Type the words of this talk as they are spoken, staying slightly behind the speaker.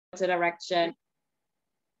the direction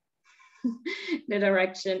the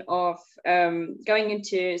direction of going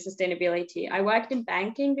into sustainability. I worked in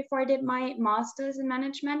banking before I did my master's in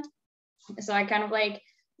management. So I kind of like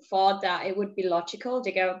thought that it would be logical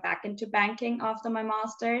to go back into banking after my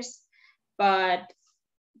master's. But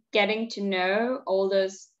getting to know all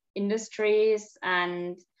those industries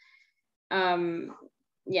and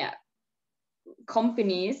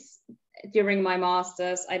companies during my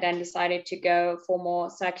master's, I then decided to go for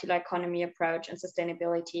more circular economy approach and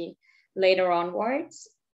sustainability later onwards.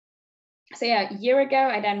 So yeah, a year ago,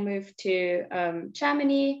 I then moved to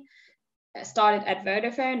Germany, started at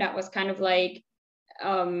Vodafone. That was kind of like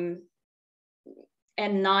a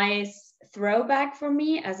nice throwback for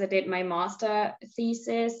me, as I did my master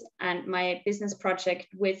thesis and my business project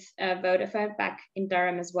with Vodafone back in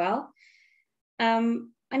Durham as well.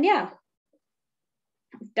 And yeah,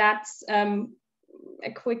 that's a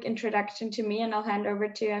quick introduction to me, and I'll hand over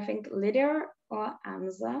to, I think, Lydia or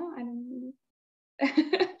Amza. I don't know.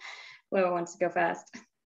 Whoever wants to go first.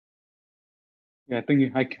 Yeah, I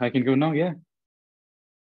think I can go now, yeah.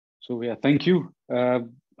 So yeah, thank you. I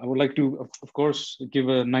would like to, of course, give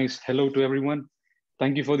a nice hello to everyone.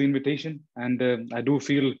 Thank you for the invitation. And I do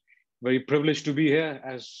feel very privileged to be here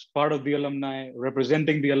as part of the alumni,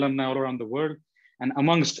 representing the alumni all around the world, and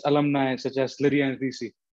amongst alumni such as Lydia and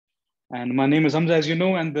DC. And my name is Hamza, as you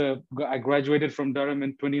know, and I graduated from Durham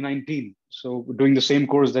in 2019. So doing the same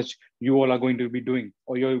course that you all are going to be doing,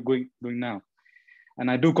 or you're doing now.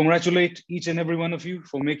 And I do congratulate each and every one of you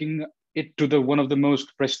for making it to one of the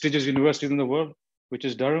most prestigious universities in the world, which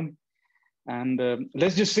is Durham. And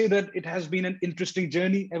let's just say that it has been an interesting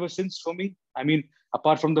journey ever since for me. I mean,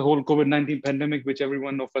 apart from the whole COVID-19 pandemic, which every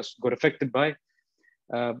one of us got affected by,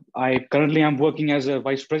 I currently am working as a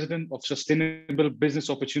Vice President of Sustainable Business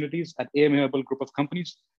Opportunities at AMA Herbal Group of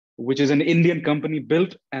Companies, which is an Indian company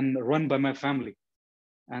built and run by my family.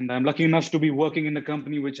 And I'm lucky enough to be working in a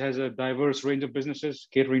company which has a diverse range of businesses,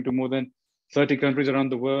 catering to more than 30 countries around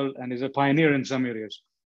the world, and is a pioneer in some areas.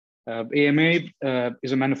 AMA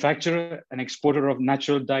is a manufacturer and exporter of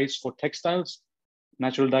natural dyes for textiles,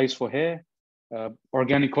 natural dyes for hair,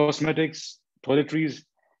 organic cosmetics, toiletries.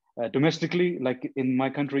 Domestically, like in my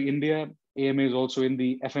country, India, AMA is also in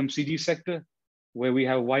the FMCG sector, where we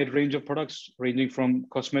have a wide range of products ranging from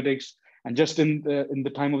cosmetics. And just in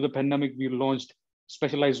the time of the pandemic, we launched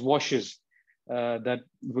specialized washes that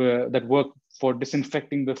work for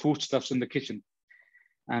disinfecting the foodstuffs in the kitchen.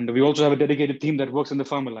 And we also have a dedicated team that works in the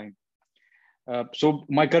pharma line. So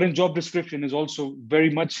my current job description is also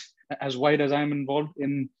very much as wide as I'm involved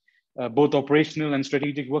in both operational and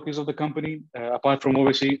strategic workings of the company, apart from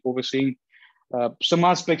overseeing some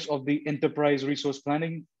aspects of the enterprise resource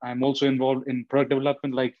planning. I'm also involved in product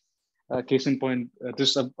development, like case in point,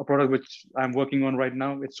 this is a product which I'm working on right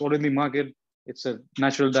now. It's already marketed. It's a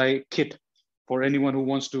natural dye kit for anyone who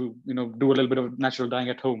wants to, do a little bit of natural dyeing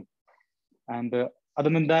at home. And other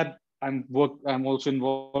than that, I'm also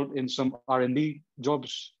involved in some R&D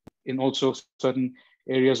jobs in also certain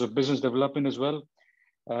areas of business development as well.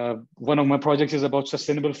 One of my projects is about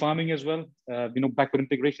sustainable farming as well, backward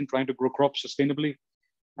integration, trying to grow crops sustainably.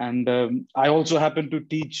 And I also happen to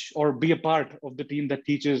teach or be a part of the team that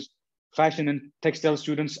teaches fashion and textile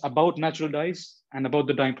students about natural dyes and about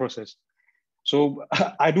the dyeing process. So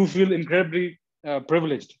I do feel incredibly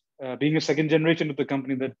privileged being a second generation of the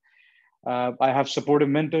company, that I have supportive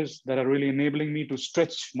mentors that are really enabling me to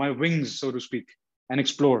stretch my wings, so to speak, and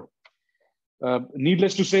explore.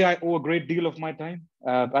 Needless to say, I owe a great deal of my time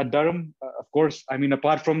at Durham. Of course, I mean,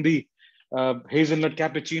 apart from the hazelnut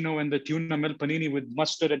cappuccino and the tuna milk panini with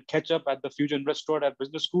mustard and ketchup at the Fusion restaurant at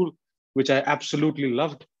business school, which I absolutely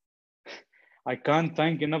loved, I can't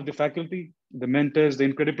thank enough the faculty, the mentors, the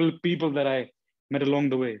incredible people that I met along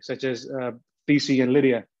the way, such as PC and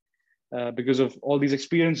Lydia, because of all these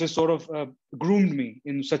experiences sort of groomed me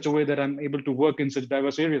in such a way that I'm able to work in such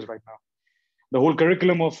diverse areas right now. The whole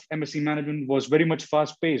curriculum of MSc Management was very much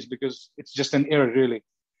fast-paced because it's just an era, really.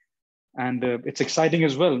 And it's exciting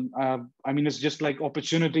as well. I mean, it's just like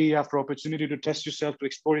opportunity after opportunity to test yourself, to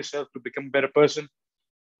explore yourself, to become a better person.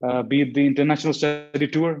 Be it the international study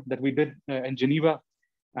tour that we did in Geneva,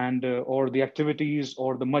 and or the activities,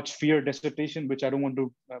 or the much feared dissertation, which I don't want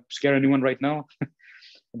to scare anyone right now.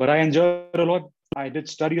 But I enjoyed a lot. I did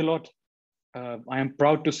study a lot. I am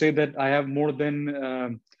proud to say that I have more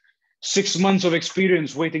than 6 months of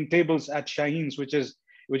experience waiting tables at Shaheen's, which is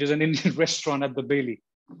an Indian restaurant at the Bailey.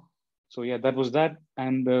 So yeah, that was that.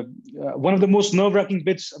 And one of the most nerve-wracking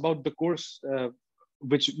bits about the course,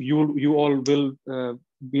 which you all will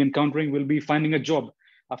be encountering, will be finding a job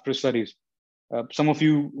after studies. Some of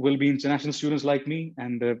you will be international students like me,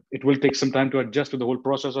 and it will take some time to adjust to the whole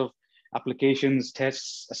process of applications,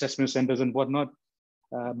 tests, assessment centers, and whatnot.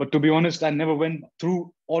 But to be honest, I never went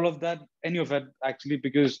through all of that, any of that actually,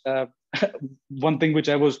 because one thing which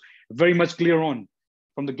I was very much clear on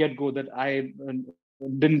from the get-go, that I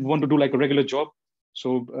didn't want to do like a regular job.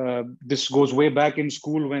 So this goes way back in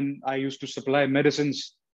school when I used to supply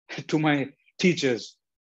medicines to my teachers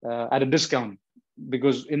at a discount,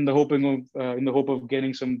 because in the hope of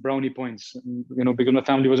getting some brownie points, because my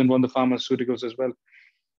family was involved in the pharmaceuticals as well,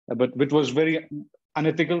 but which was very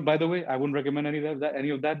unethical, by the way. I wouldn't recommend any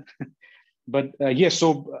of that. But yes,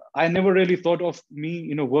 so I never really thought of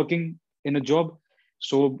me, working in a job.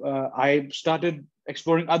 So I started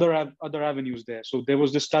exploring other avenues there. So there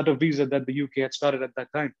was this startup visa that the UK had started at that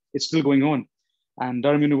time. It's still going on, and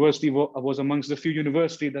Durham University was amongst the few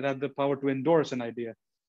universities that had the power to endorse an idea.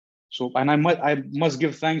 So, and I must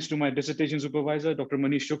give thanks to my dissertation supervisor, Dr.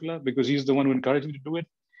 Manish Shukla, because he's the one who encouraged me to do it.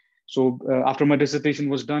 So after my dissertation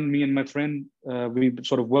was done, me and my friend, we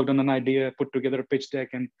sort of worked on an idea, put together a pitch deck,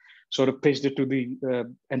 and sort of pitched it to the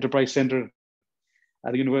enterprise center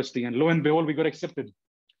at the university. And lo and behold, we got accepted,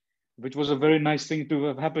 which was a very nice thing to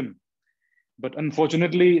have happened. But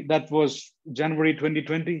unfortunately, that was January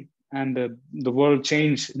 2020, and the world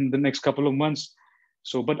changed in the next couple of months.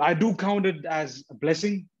 So, but I do count it as a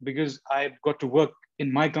blessing, because I got to work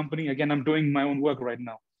in my company. Again, I'm doing my own work right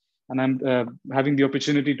now, and I'm having the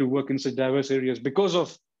opportunity to work in such diverse areas because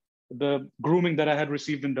of the grooming that I had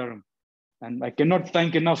received in Durham. And I cannot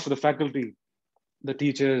thank enough for the faculty, the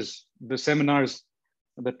teachers, the seminars,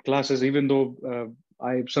 the classes, even though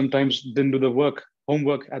I sometimes didn't do the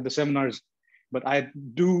homework at the seminars, but I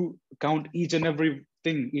do count each and everything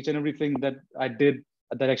that I did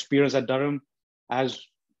at that experience at Durham as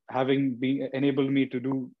having enabled me to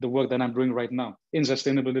do the work that I'm doing right now in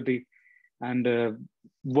sustainability and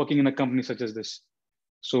working in a company such as this.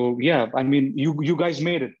 So yeah, I mean, you guys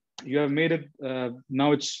made it. You have made it.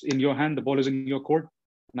 Now it's in your hand. The ball is in your court,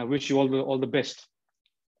 and I wish you all the best.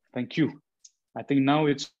 Thank you. I think now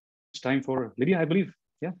it's time for Lydia, I believe.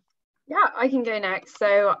 Yeah. Yeah, I can go next.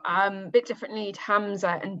 So a bit differently to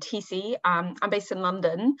Hamza and TC, I'm based in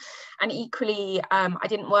London, and equally I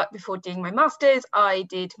didn't work before doing my master's. I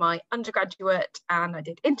did my undergraduate and I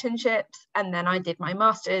did internships, and then I did my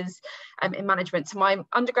master's in management. So my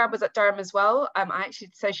undergrad was at Durham as well. I actually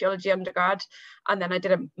did sociology undergrad, and then I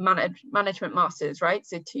did a management master's, right?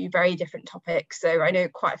 So two very different topics. So I know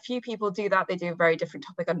quite a few people do that. They do a very different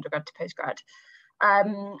topic, undergrad to postgrad.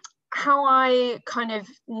 How I kind of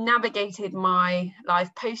navigated my life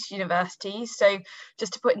post-university. So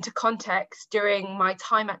just to put into context, during my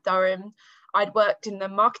time at Durham, I'd worked in the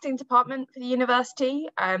marketing department for the university,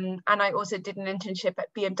 and I also did an internship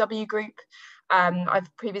at BMW Group. I've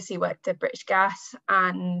previously worked at British Gas,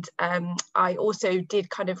 and I also did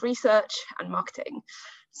kind of research and marketing.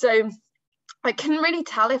 So I couldn't really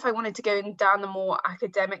tell if I wanted to go down the more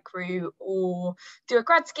academic route or do a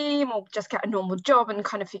grad scheme or just get a normal job and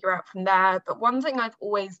kind of figure out from there. But one thing I've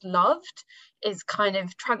always loved is kind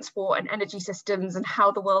of transport and energy systems and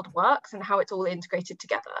how the world works and how it's all integrated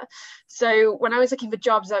together. So when I was looking for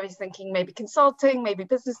jobs, I was thinking maybe consulting, maybe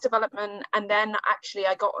business development. And then actually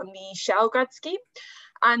I got on the Shell grad scheme.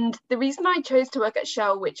 And the reason I chose to work at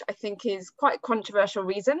Shell, which I think is quite a controversial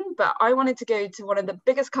reason, but I wanted to go to one of the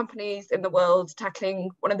biggest companies in the world,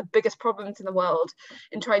 tackling one of the biggest problems in the world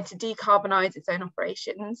and trying to decarbonize its own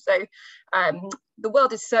operations. So the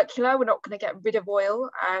world is circular. We're not going to get rid of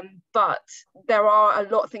oil, but there are a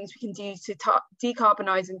lot of things we can do to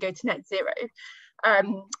decarbonize and go to net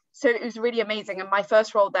zero. So it was really amazing. And my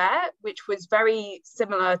first role there, which was very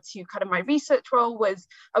similar to kind of my research role, was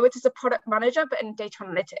I worked as a product manager, but in data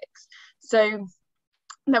analytics. So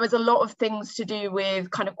there was a lot of things to do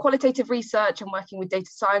with kind of qualitative research and working with data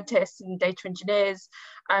scientists and data engineers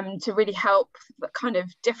to really help kind of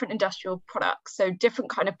different industrial products. So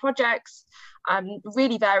different kind of projects,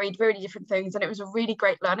 really varied, really different things. And it was a really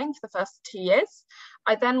great learning for the first 2 years.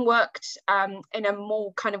 I then worked in a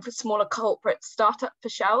more kind of a smaller corporate startup for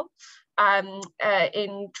Shell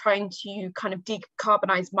in trying to kind of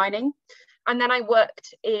decarbonize mining. And then I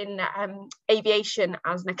worked in aviation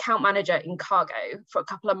as an account manager in cargo for a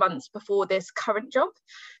couple of months before this current job.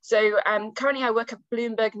 So currently I work at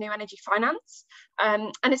Bloomberg New Energy Finance.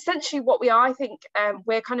 And essentially what we are, I think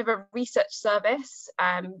we're kind of a research service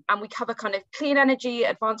and we cover kind of clean energy,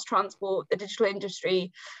 advanced transport, the digital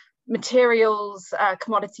industry, materials,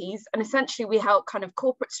 commodities, and essentially we help kind of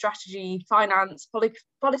corporate strategy, finance,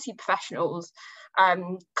 policy professionals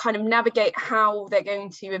kind of navigate how they're going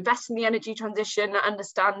to invest in the energy transition,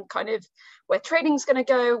 understand kind of where trading's going to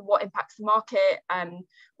go, what impacts the market,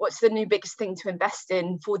 what's the new biggest thing to invest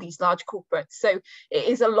in for these large corporates. So it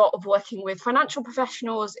is a lot of working with financial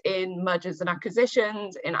professionals in mergers and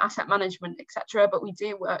acquisitions, in asset management, etc. But we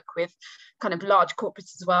do work with kind of large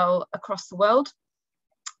corporates as well across the world.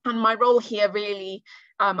 And my role here really,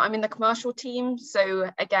 I'm in the commercial team.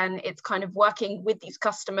 So again, it's kind of working with these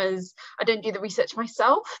customers. I don't do the research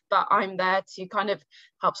myself, but I'm there to kind of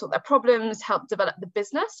help sort their problems, help develop the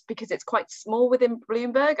business, because it's quite small within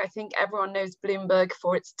Bloomberg. I think everyone knows Bloomberg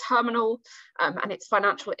for its terminal and its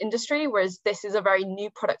financial industry, whereas this is a very new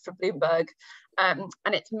product for Bloomberg. And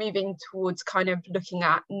it's moving towards kind of looking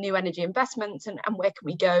at new energy investments and where can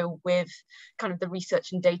we go with kind of the research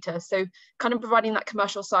and data. So kind of providing that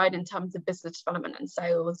commercial side in terms of business development and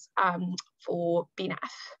sales for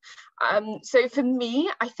BNEF. So for me,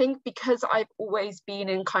 I think because I've always been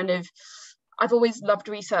in I've always loved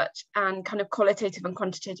research and kind of qualitative and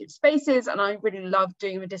quantitative spaces, and I really love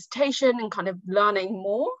doing a dissertation and kind of learning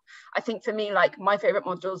more. I think for me, like my favorite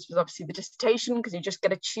modules was obviously the dissertation, because you just get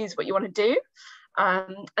to choose what you want to do.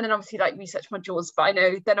 And then obviously like research modules, but I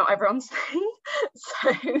know they're not everyone's thing.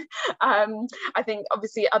 So I think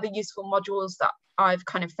obviously other useful modules that I've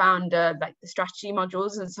kind of found are like the strategy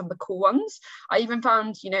modules and some of the cool ones. I even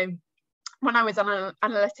found, you know, when I was on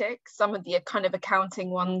analytics, some of the kind of accounting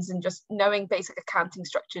ones and just knowing basic accounting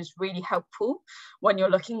structures really helpful when you're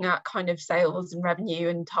looking at kind of sales and revenue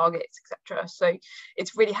and targets, etc. So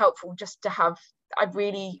it's really helpful just to have. I'm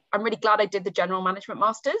really glad I did the general management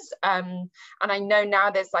masters, and I know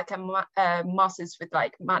now there's like a masters with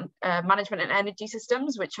like management and energy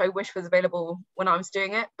systems, which I wish was available when I was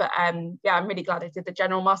doing it. But yeah, I'm really glad I did the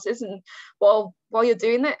general masters. And while you're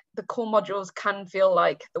doing it, the core modules can feel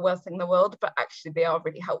like the worst thing in the world, but actually they are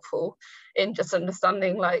really helpful in just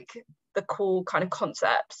understanding like the cool kind of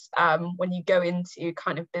concepts when you go into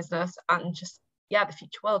kind of business and just the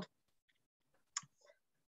future world.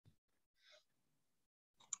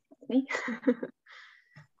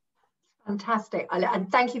 Fantastic, and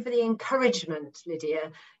thank you for the encouragement,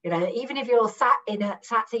 Lydia. You know, even if you're sat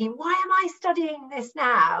thinking, why am I studying this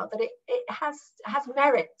now, that it has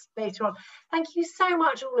merit later on. Thank you so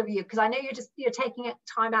much, all of you, because I know you're taking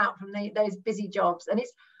time out from those busy jobs, and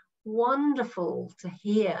it's wonderful to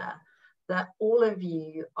hear that all of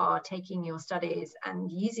you are taking your studies and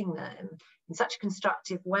using them in such a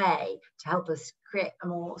constructive way to help us create a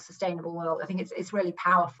more sustainable world. I think it's really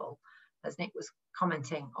powerful, as Nick was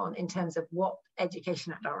commenting on, in terms of what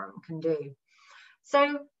education at Durham can do.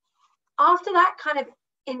 So after that kind of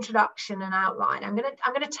introduction and outline, I'm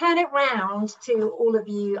gonna turn it round to all of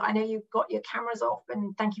you. I know you've got your cameras off,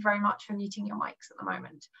 and thank you very much for muting your mics at the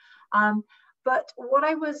moment. But what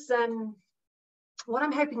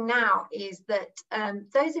I'm hoping now is that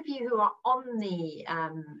those of you who are on the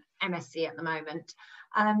MSc at the moment,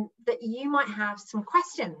 that you might have some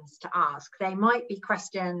questions to ask. They might be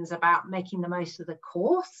questions about making the most of the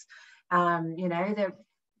course. You know,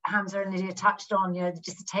 Hamza and Lydia touched on, you know, the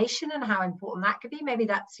dissertation and how important that could be. Maybe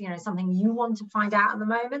that's, you know, something you want to find out at the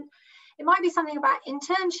moment. It might be something about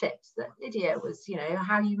internships that Lydia was, you know,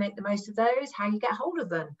 how you make the most of those, how you get hold of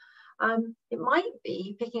them. It might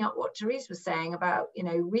be picking up what Therese was saying about, you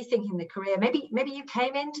know, rethinking the career. Maybe you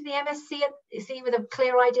came into the MSc with a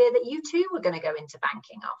clear idea that you too were going to go into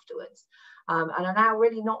banking afterwards, and are now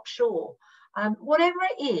really not sure. Whatever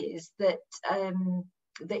it is that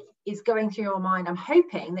that is going through your mind, I'm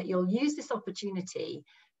hoping that you'll use this opportunity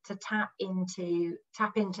to tap into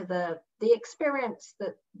the experience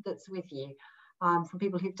that's with you. From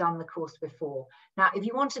people who've done the course before. Now, if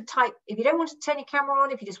you want to type, if you don't want to turn your camera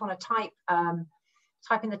on, if you just want to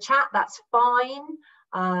type in the chat, that's fine.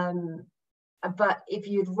 But if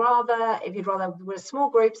you'd rather, we're a small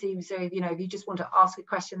group, so you know, if you just want to ask a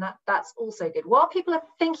question, that's also good. While people are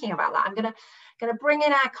thinking about that, I'm gonna bring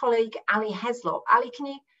in our colleague Ali Heslop. Ali, can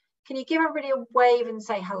you give everybody a wave and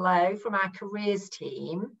say hello from our careers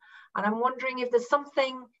team? And I'm wondering if there's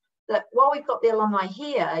something that, while we've got the alumni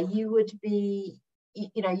here, you would be,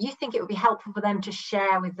 you know, you think it would be helpful for them to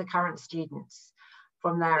share with the current students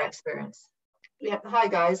from their experience. Yeah, hi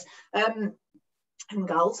guys, and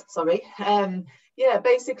girls, sorry. Yeah,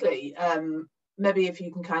 basically, maybe if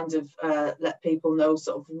you can kind of let people know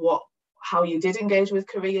sort of how you did engage with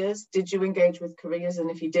careers. Did you engage with careers? And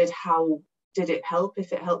if you did, how did it help,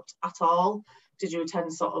 if it helped at all? Did you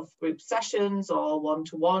attend sort of group sessions or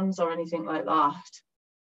one-to-ones or anything like that?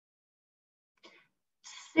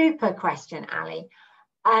 Super question, Ali.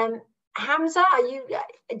 Hamza,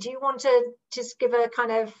 do you want to just give a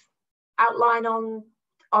kind of outline on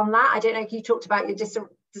that? I don't know if you talked about your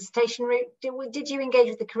dissertation route. Did you engage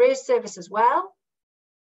with the Careers Service as well?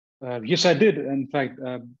 Yes, I did. In fact,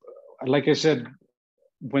 like I said,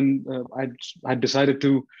 when I decided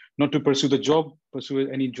to not to pursue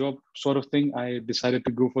any job sort of thing, I decided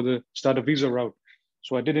to go for the startup visa route.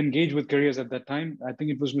 So I did engage with careers at that time. I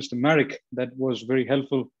think it was Mr. Marek that was very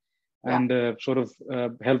helpful and sort of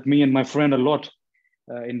helped me and my friend a lot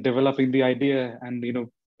in developing the idea and, you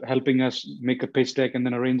know, helping us make a pitch deck and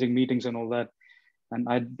then arranging meetings and all that. And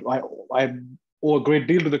I owe a great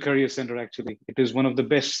deal to the Career Center, actually. It is one of the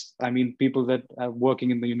best, I mean, people that are working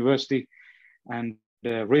in the university, and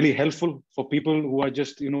really helpful for people who are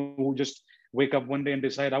just, you know, who just wake up one day and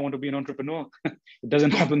decide, I want to be an entrepreneur. It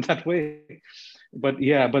doesn't happen that way. But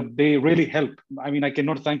yeah, but they really help. I mean, I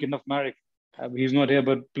cannot thank enough Marek. He's not here,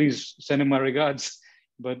 but please send him my regards.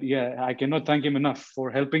 But yeah, I cannot thank him enough for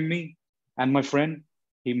helping me and my friend.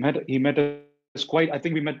 He met us quite, I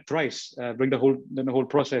think we met thrice during the whole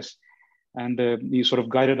process. And he sort of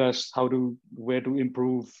guided us where to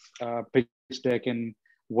improve pitch deck and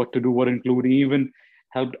what to do, what include. He even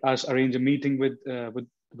helped us arrange a meeting with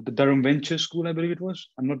the Durham Venture School, I believe it was.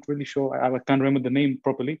 I'm not really sure. I can't remember the name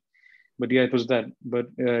properly, but yeah, it was that. But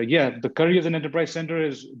yeah, the Careers and Enterprise Center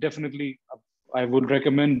is definitely, I would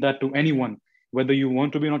recommend that to anyone, whether you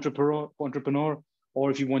want to be an entrepreneur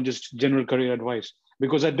or if you want just general career advice.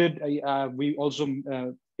 Because we also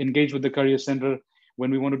engaged with the Career Center when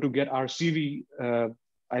we wanted to get our CV.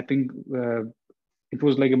 I think it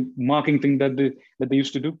was like a marking thing that they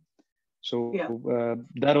used to do. So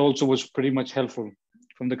that also was pretty much helpful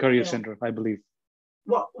from the Career Center, I believe.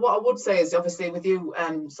 What I would say is, obviously, with you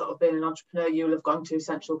sort of being an entrepreneur, you'll have gone to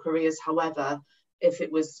Central Careers. However, if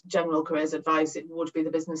it was general careers advice, it would be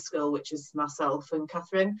the business school, which is myself and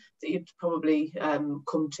Catherine, that you'd probably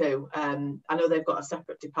come to. I know they've got a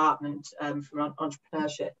separate department for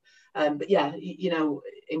entrepreneurship. But yeah, you know,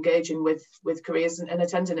 engaging with careers and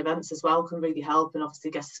attending events as well can really help, and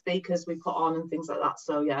obviously guest speakers we put on and things like that.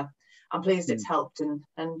 So yeah, I'm pleased it's helped and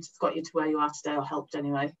it's got you to where you are today, or helped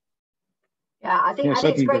anyway. Yeah, I think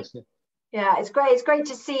it's great. Yeah, it's great. It's great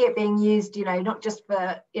to see it being used, you know, not just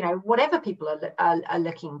for, you know, whatever people are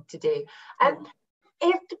looking to do.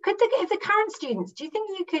 If the current students, do you think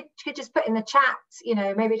you could just put in the chat, you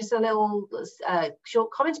know, maybe just a little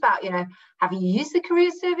short comment about, you know, have you used the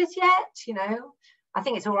Careers Service yet? You know, I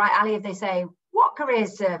think it's all right, Ali, if they say, what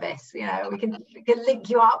Careers Service? You know, we can link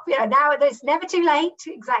you up. You know, now it's never too late,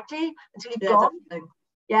 exactly, until you've gone. Definitely.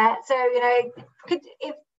 Yeah, so, you know,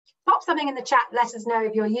 if pop something in the chat, let us know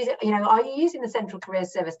if you're using, you know, are you using the Central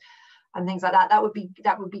Careers Service and things like that. That would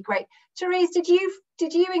be great. Therese, did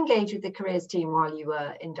you engage with the careers team while you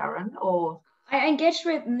were in Durham, or? I engaged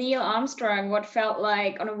with Neil Armstrong what felt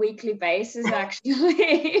like on a weekly basis,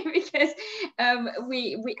 actually, because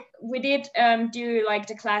we did do like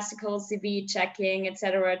the classical CV checking,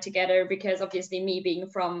 etc. together, because obviously me being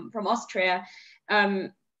from Austria,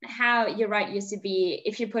 how you write your CV,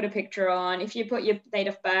 if you put a picture on, if you put your date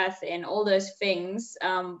of birth in, all those things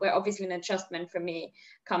were obviously an adjustment for me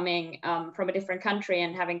coming from a different country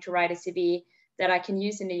and having to write a CV that I can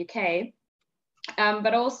use in the UK.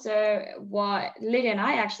 But also what Lydia and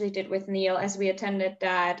I actually did with Neil as we attended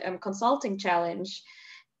that consulting challenge,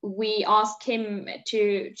 we asked him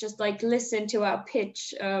to just like listen to our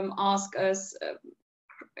pitch, ask us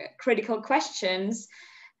critical questions,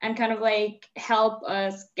 and kind of like help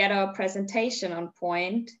us get our presentation on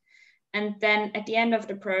point. And then at the end of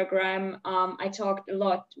the program, I talked a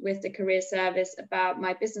lot with the Career Service about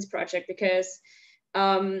my business project, because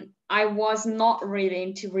I was not really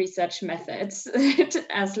into research methods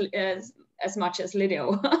as much as Lydia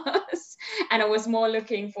was. And I was more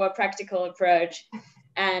looking for a practical approach.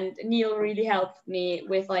 And Neil really helped me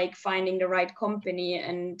with like finding the right company.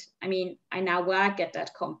 And I mean, I now work at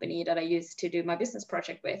that company that I used to do my business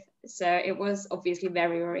project with. So it was obviously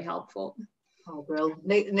very, very helpful. Oh, well,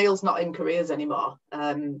 Neil's not in careers anymore.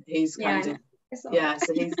 He's kind of, yeah,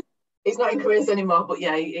 so he's not in careers anymore, but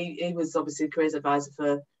yeah, he was obviously a careers advisor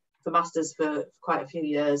for masters for quite a few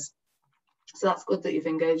years. So that's good that you've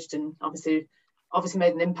engaged and obviously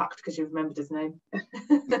made an impact because you've remembered his name.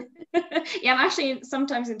 Yeah, I'm actually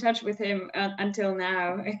sometimes in touch with him until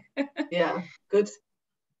now. Yeah, good.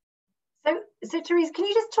 So Therese, can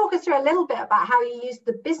you just talk us through a little bit about how you used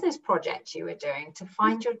the business project you were doing to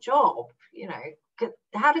find your job? You know,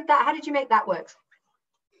 how did you make that work?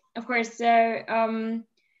 Of course. So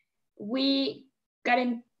we got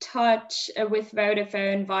in touch with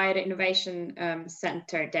Vodafone via the innovation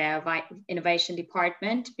center, their innovation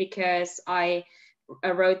department, because I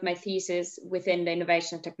wrote my thesis within the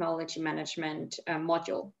innovation and technology management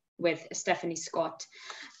module with Stephanie Scott.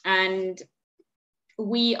 And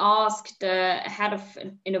we asked the head of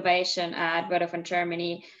innovation at Vodafone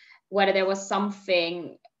Germany whether there was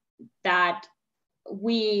something that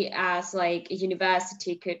we as like a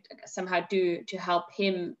university could somehow do to help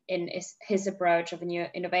him in his approach of a new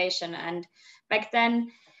innovation. And back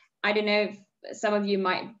then, I don't know if some of you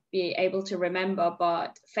might be able to remember,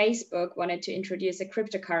 but Facebook wanted to introduce a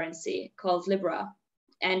cryptocurrency called Libra.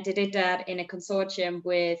 And they did that in a consortium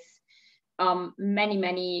with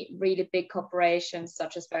many really big corporations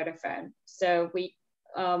such as Vodafone. So we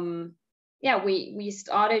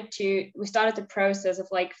started the process of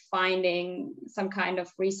like finding some kind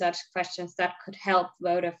of research questions that could help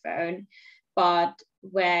Vodafone, but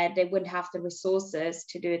where they wouldn't have the resources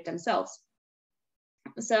to do it themselves.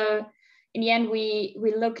 So in the end, we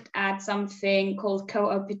looked at something called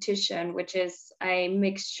co-opetition, which is a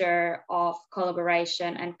mixture of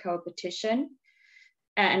collaboration and co-opetition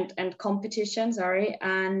and competition, sorry.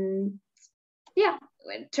 And yeah,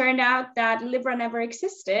 it turned out that Libra never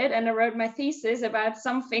existed, and I wrote my thesis about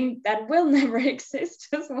something that will never exist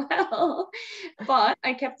as well. But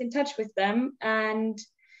I kept in touch with them, and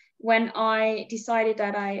when I decided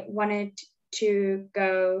that I wanted to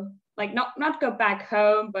go, like not go back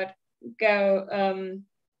home, but go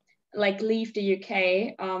like leave the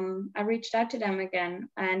UK, I reached out to them again,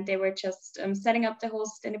 and they were just setting up the whole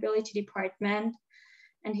sustainability department,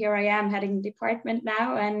 and here I am heading the department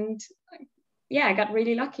now, and yeah, I got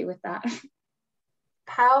really lucky with that.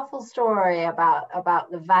 Powerful story about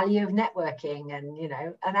the value of networking, and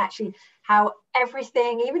and actually how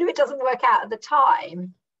everything, even if it doesn't work out at the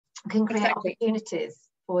time, can create opportunities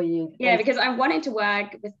for you. Yeah, because I wanted to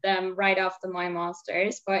work with them right after my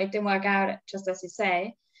master's, but it didn't work out, just as you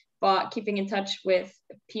say. But keeping in touch with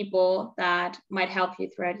people that might help you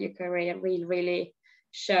throughout your career really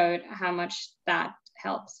showed how much that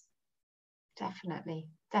helps. Definitely.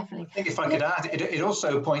 I think if I could add, it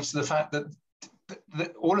also points to the fact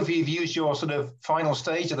that all of you have used your sort of final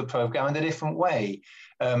stage of the program in a different way,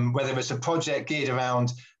 whether it's a project geared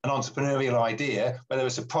around an entrepreneurial idea, whether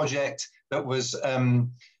it's a project that was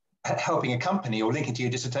helping a company or linking to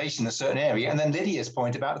your dissertation in a certain area. And then Lydia's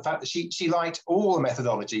point about the fact that she liked all the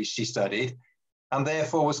methodologies she studied, and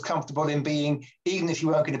therefore was comfortable in being, even if you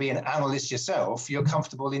weren't going to be an analyst yourself, you're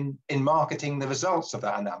comfortable in marketing the results of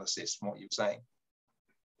that analysis, from what you're saying.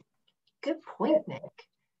 Good point, Nick.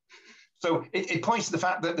 So it points to the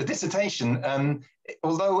fact that the dissertation,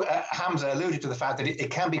 although Hamza alluded to the fact that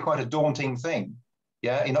it can be quite a daunting thing.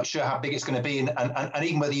 Yeah, you're not sure how big it's going to be, and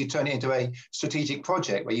even whether you turn it into a strategic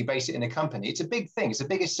project where you base it in a company, it's a big thing. It's the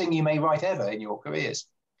biggest thing you may write ever in your careers.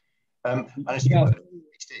 And as you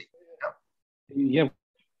yeah,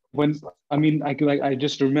 when I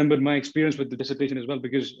just remembered my experience with the dissertation as well,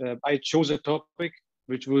 because I chose a topic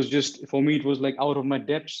which was just, for me, it was like out of my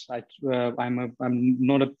depths. I'm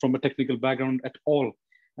not from a technical background at all,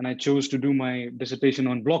 and I chose to do my dissertation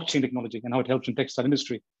on blockchain technology and how it helps in textile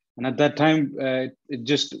industry. And at that time, it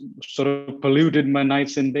just sort of polluted my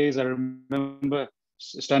nights and days. I remember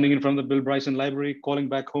standing in front of the Bill Bryson Library, calling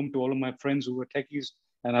back home to all of my friends who were techies,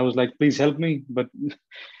 and I was like, please help me.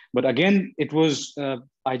 But again, it was,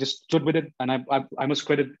 I just stood with it, and I must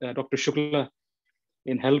credit Dr. Shukla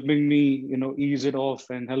in helping me, ease it off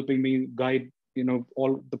and helping me guide,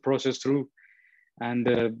 all the process through. And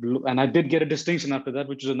I did get a distinction after that,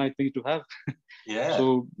 which is a nice thing to have. Yeah.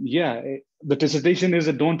 So yeah, the dissertation is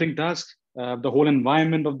a daunting task. The whole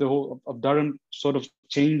environment of Durham sort of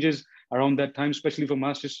changes around that time, especially for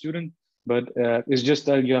master's student. But it's just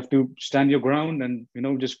that you have to stand your ground and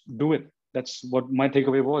just do it. That's what my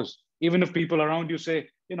takeaway was. Even if people around you say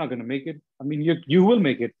you're not going to make it, I mean, you will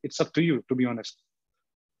make it. It's up to you, to be honest.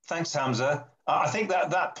 Thanks, Hamza. I think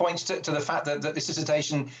that points to the fact that this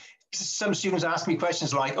dissertation, some students ask me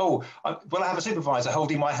questions like, oh, will I have a supervisor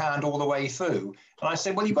holding my hand all the way through? And I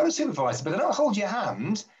say, well, you've got a supervisor, but they don't hold your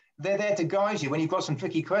hand. They're there to guide you when you've got some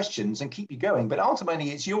tricky questions and keep you going. But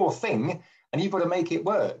ultimately, it's your thing, and you've got to make it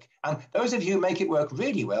work. And those of you who make it work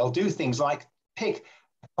really well do things like pick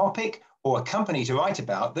a topic or a company to write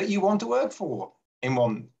about that you want to work for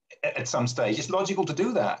at some stage. It's logical to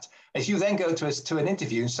do that. If you then go to an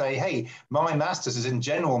interview and say, hey, my master's is in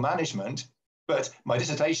general management, but my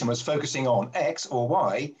dissertation was focusing on X or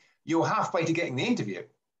Y, you're halfway to getting the interview.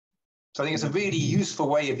 So I think it's a really useful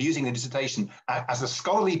way of using the dissertation as a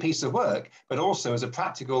scholarly piece of work, but also as a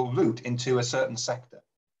practical route into a certain sector.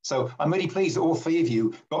 So I'm really pleased that all three of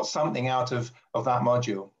you got something out of that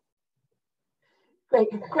module.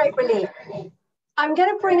 Great relief. I'm going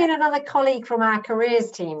to bring in another colleague from our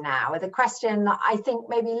careers team now with a question that I think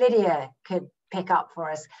maybe Lydia could pick up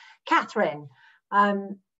for us. Catherine,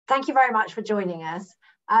 thank you very much for joining us.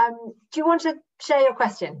 Do you want to share your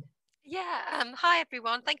question? Yeah, hi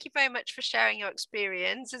everyone. Thank you very much for sharing your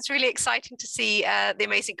experience. It's really exciting to see the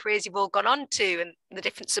amazing careers you've all gone on to and the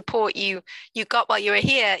different support you got while you were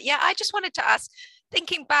here. Yeah, I just wanted to ask,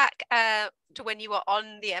 thinking back to when you were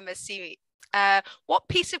on the MSc, what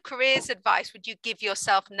piece of careers advice would you give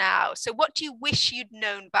yourself now? So what do you wish you'd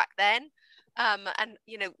known back then? And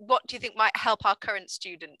you know, what do you think might help our current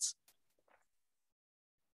students?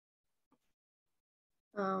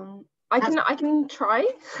 I can try.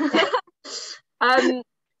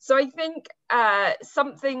 So I think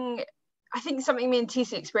something me and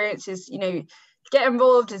TC experience is, you know, get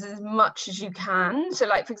involved as much as you can. So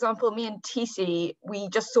like, for example, me and TC, we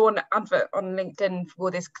just saw an advert on LinkedIn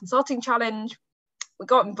for this consulting challenge. We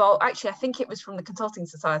got involved, actually, I think it was from the Consulting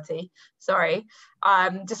Society, sorry,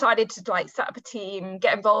 decided to like set up a team,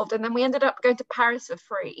 get involved, and then we ended up going to Paris for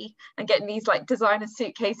free and getting these like designer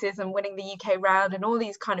suitcases and winning the UK round and all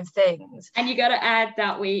these kind of things. And you got to add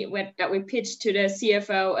that we pitched to the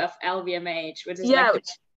CFO of LVMH, which is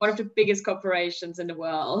one of the biggest corporations in the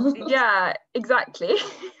world. Yeah, exactly.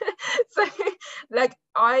 So like,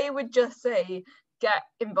 I would just say, get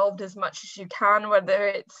involved as much as you can, whether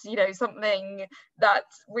it's, you know, something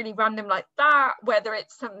that's really random like that, whether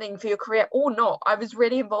it's something for your career or not. I was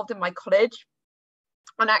really involved in my college,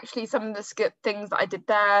 and actually some of the things that I did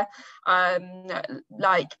there,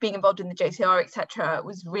 like being involved in the JCR, etc.,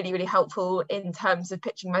 was really, really helpful in terms of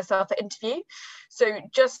pitching myself at interview. So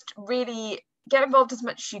just really get involved as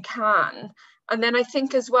much as you can. And then I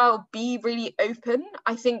think as well, be really open.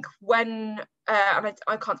 I think when, and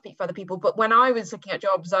I can't speak for other people, but when I was looking at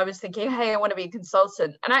jobs, I was thinking, hey, I want to be a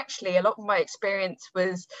consultant. And actually a lot of my experience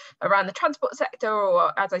was around the transport sector,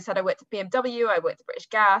 or as I said, I worked at BMW, I worked at British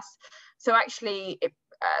Gas. So actually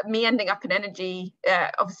me ending up in energy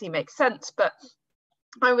obviously makes sense, but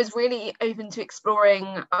I was really open to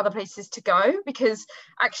exploring other places to go, because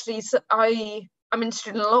actually I'm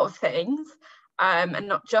interested in a lot of things. And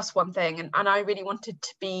not just one thing, and I really wanted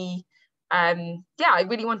to be I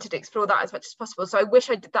really wanted to explore that as much as possible. So I wish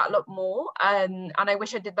I did that a lot more, and I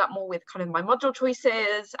wish I did that more with kind of my module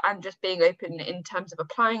choices and just being open in terms of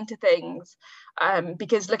applying to things,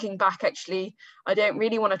 because looking back, actually I don't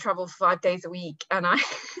really want to travel for 5 days a week, and I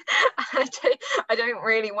don't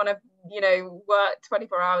really want to, you know, work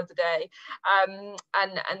 24 hours a day,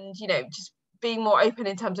 and you know, just being more open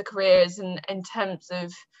in terms of careers and in terms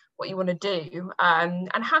of what you want to do,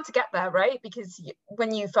 and how to get there, right? Because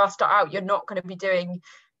when you first start out, you're not going to be doing,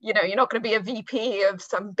 you know, you're not going to be a VP of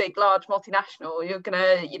some big large multinational. You're going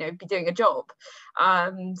to, you know, be doing a job.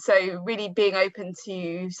 So really being open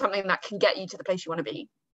to something that can get you to the place you want to be.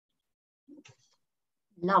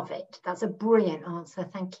 Love it. That's a brilliant answer.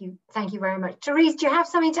 Thank you very much. Therese, do you have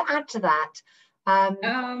something to add to that?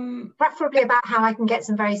 Preferably about how I can get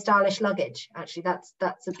some very stylish luggage. Actually, that's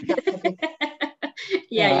a big...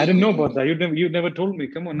 Yeah, I didn't know about that. You never told me.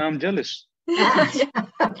 Come on, now I'm jealous. I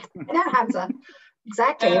know, Hamza.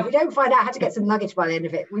 Exactly. If we don't find out how to get some luggage by the end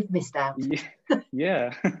of it, we've missed out.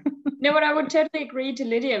 Yeah. No, but I would totally agree to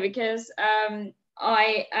Lydia, because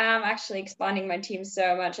I am actually expanding my team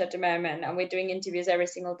so much at the moment, and we're doing interviews every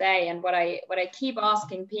single day. And what I keep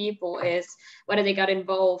asking people is whether they got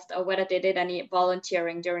involved or whether they did any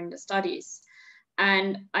volunteering during the studies.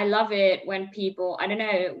 And I love it when people, I don't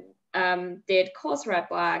know, did course rep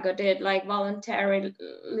work or did like voluntarily,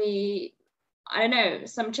 I don't know,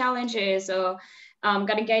 some challenges, or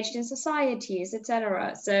got engaged in societies,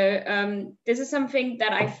 etc. So this is something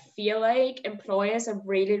that I feel like employers are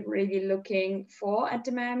really, really looking for at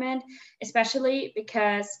the moment, especially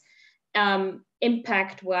because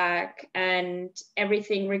impact work and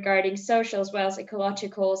everything regarding social as well as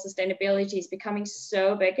ecological sustainability is becoming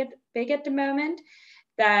so big at the moment,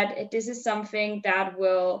 that this is something that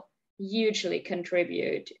will hugely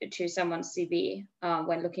contribute to someone's CV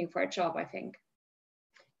when looking for a job, I think.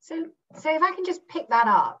 So if I can just pick that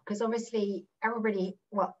up, because obviously everybody,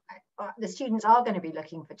 the students are going to be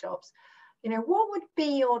looking for jobs. You know,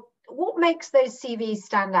 what makes those CVs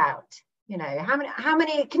stand out? You know, how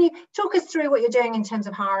many? Can you talk us through what you're doing in terms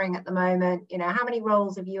of hiring at the moment? You know, how many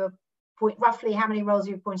roles have you roughly? How many roles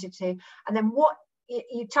have you pointed to? And then what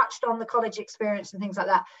you touched on the college experience and things like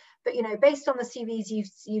that. But, you know, based on the CVs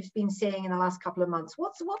you've been seeing in the last couple of months,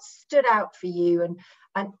 what's stood out for you?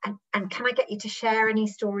 And can I get you to share any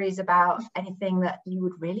stories about anything that you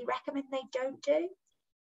would really recommend they don't do?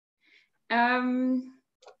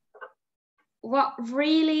 What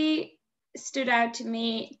really stood out to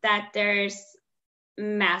me, that there's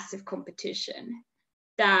massive competition,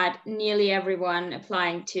 that nearly everyone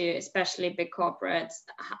applying to, especially big corporations,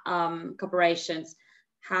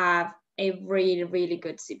 have a really, really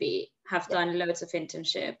good CV, have done loads of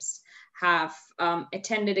internships, have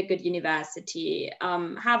attended a good university,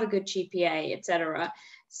 have a good GPA, etc.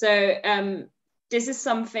 So this is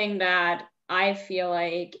something that I feel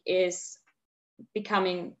like is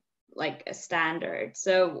becoming like a standard.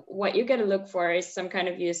 So what you got to look for is some kind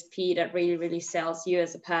of USP that really, really sells you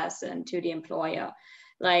as a person to the employer.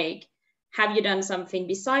 Like, have you done something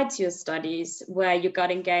besides your studies where you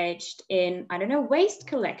got engaged in, I don't know, waste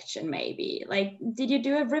collection maybe? Like, did you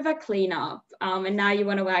do a river cleanup and now you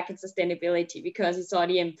want to work in sustainability because you saw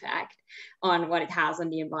the impact on what it has on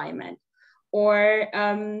the environment? Or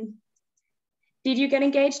did you get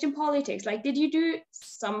engaged in politics? Like, did you do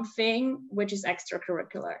something which is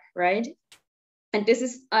extracurricular, right? And this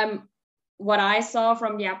is what I saw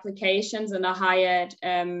from the applications, and I hired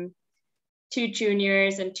 2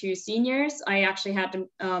 juniors and 2 seniors. I actually had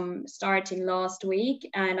them starting last week,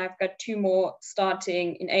 and I've got 2 more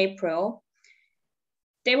starting in April.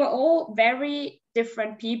 They were all very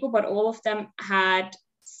different people, but all of them had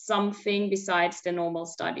something besides the normal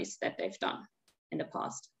studies that they've done in the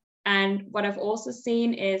past. And what I've also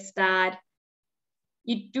seen is that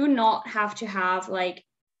you do not have to have like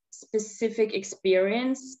specific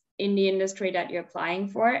experience in the industry that you're applying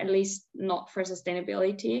for, at least not for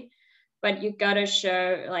sustainability, but you gotta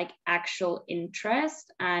show like actual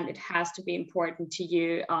interest, and it has to be important to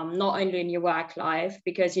you, not only in your work life,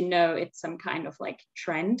 because you know it's some kind of like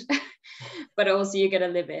trend, but also you gotta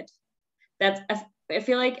live it. I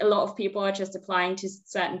feel like a lot of people are just applying to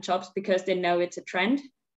certain jobs because they know it's a trend,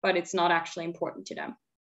 but it's not actually important to them.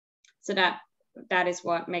 So that is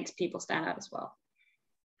what makes people stand out as well.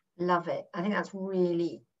 Love it. I think that's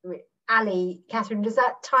really, Ali, Catherine, does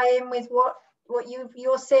that tie in with what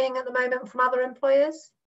you're seeing at the moment from other employers?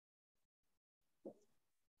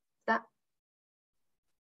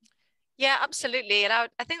 Yeah, absolutely. And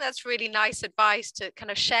I think that's really nice advice, to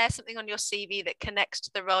kind of share something on your CV that connects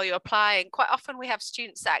to the role you're applying. Quite often we have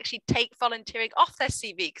students that actually take volunteering off their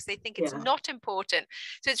CV because they think it's not important.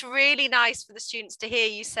 So it's really nice for the students to hear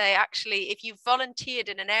you say, actually, if you've volunteered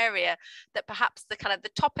in an area that perhaps the kind of the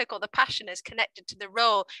topic or the passion is connected to the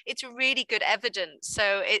role, it's really good evidence.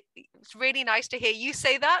 So it's really nice to hear you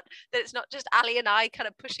say that it's not just Ali and I kind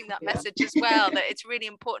of pushing that message as well, that it's really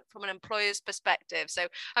important from an employer's perspective. So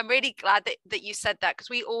I'm really glad that you said that, because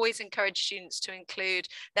we always encourage students to include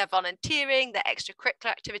their volunteering, their extracurricular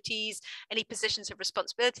activities, any positions of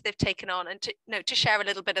responsibility they've taken on, and to share a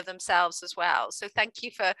little bit of themselves as well. So thank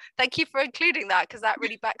you for including that, because that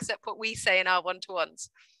really backs up what we say in our one-to-ones.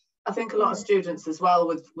 I think a lot of students as well,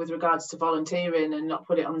 with regards to volunteering and not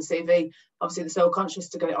put it on the CV, obviously they're so conscious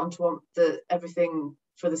to get it onto everything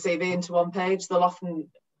for the CV into one page. They'll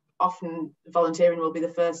often volunteering will be the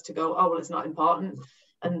first to go, oh well, it's not important.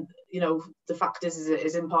 And the fact is it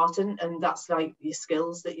is important, and that's like your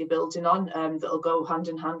skills that you're building on, that'll go hand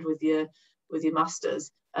in hand with your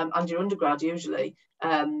masters and your undergrad usually.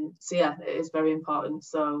 So yeah, it is very important.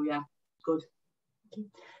 So yeah, good.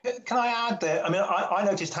 Can I add there? I mean, I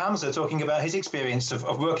noticed Hamza talking about his experience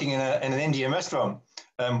of working in an Indian restaurant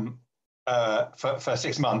for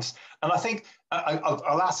 6 months, and I think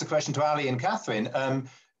I'll ask the question to Ali and Catherine.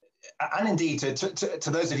 And indeed,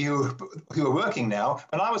 to those of you who are working now,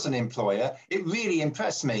 when I was an employer, it really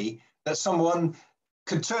impressed me that someone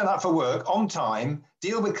could turn up for work on time,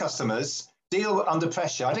 deal with customers, deal under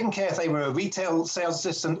pressure. I didn't care if they were a retail sales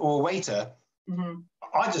assistant or a waiter. Mm-hmm.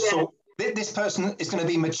 I just thought, this person is going to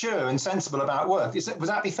be mature and sensible about work. Would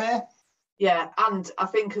that be fair? Yeah, and I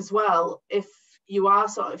think as well, if you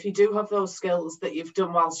do have those skills that you've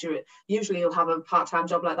done whilst usually you'll have a part-time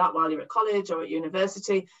job like that while you're at college or at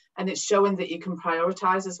university, and it's showing that you can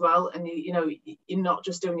prioritize as well, and you're not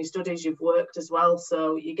just doing your studies, you've worked as well,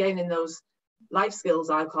 so you're gaining those life skills,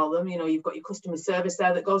 I call them. You've got your customer service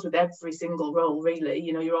there that goes with every single role really.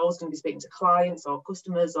 You're always going to be speaking to clients or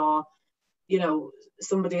customers or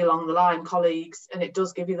somebody along the line, colleagues, and it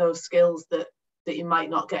does give you those skills that you might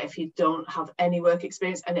not get if you don't have any work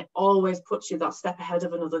experience, and it always puts you that step ahead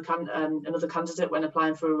of another candidate when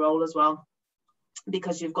applying for a role as well,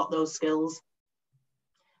 because you've got those skills.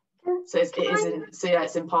 So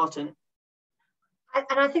it's important.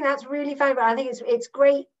 And I think that's really valuable. I think it's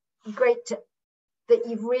great that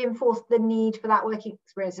you've reinforced the need for that working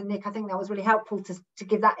experience. And Nick, I think that was really helpful to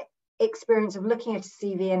give that experience of looking at a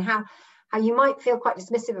CV and how you might feel quite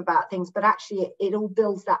dismissive about things, but actually it all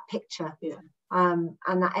builds that picture. Yeah. And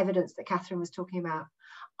that evidence that Catherine was talking about.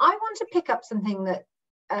 I want to pick up something that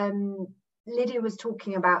Lydia was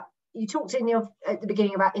talking about you talked at the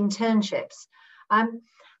beginning about internships.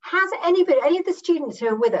 Has anybody, any of the students who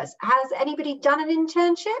are with us, has anybody done an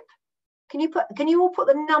internship? Can you all put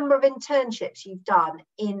the number of internships you've done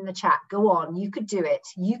in the chat? Go on, you could do it.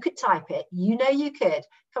 You could type it. You know you could.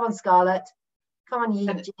 Come on, Scarlett. Come on,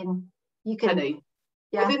 Eugene. You can. Penny,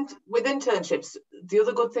 yeah. With internships, the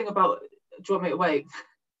other good thing about, do you want me to wait?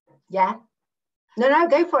 Yeah. No,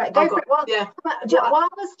 go for it. Go for it. Well, yeah. While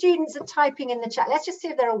the students are typing in the chat, let's just see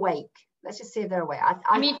if they're awake. Let's just see if they're awake.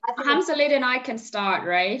 I mean, Hamza, Lyd, and I can start,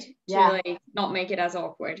 right? Yeah. To like not make it as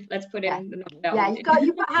awkward. Let's put in the number. Yeah,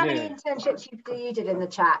 you put how many internships you did in the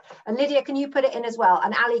chat. And Lydia, can you put it in as well?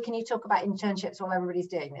 And Ali, can you talk about internships while everybody's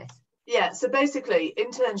doing this? Yeah, so basically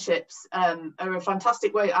internships are a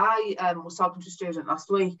fantastic way. I was talking to a student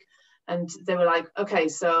last week and they were like, okay,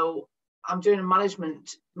 so I'm doing a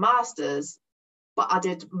management master's, but I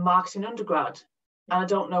did marketing undergrad and I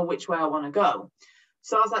don't know which way I want to go.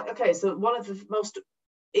 So I was like, okay, so one of the most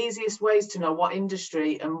easiest ways to know what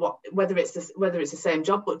industry and whether it's the same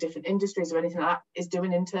job but different industries or anything like that is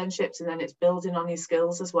doing internships, and then it's building on your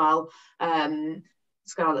skills as well.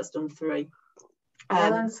 Scarlett's done 3. Well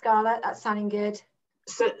done, Scarlett. That's sounding good.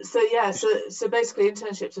 So basically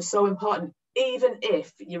internships are so important. Even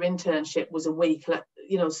if your internship was a week,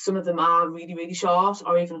 you know, some of them are really, really short,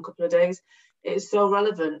 or even a couple of days. It's so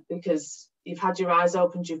relevant because you've had your eyes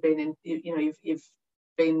opened, you've been you've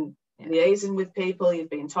been liaising with people, you've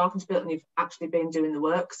been talking to people, and you've actually been doing the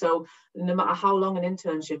work. So no matter how long an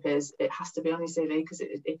internship is, it has to be on your CV because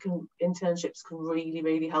internships can really,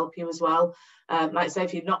 really help you as well. Like say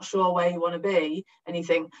if you're not sure where you want to be and you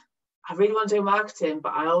think, I really want to do marketing,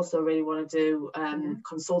 but I also really want to do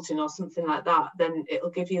consulting or something like that, then it'll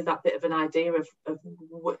give you that bit of an idea of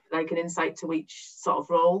like an insight to each sort of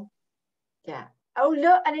role. Yeah. Oh,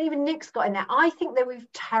 look, and even Nick's got in there. I think that we've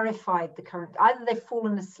terrified the current, either they've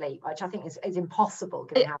fallen asleep, which I think is impossible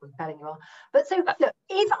given how compelling you are. But so look,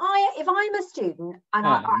 if I'm a student and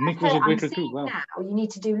I'm seeing now you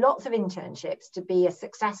need to do lots of internships to be a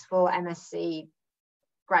successful MSc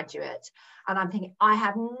graduate, and I'm thinking I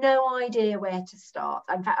have no idea where to start.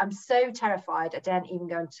 In fact, I'm so terrified I don't even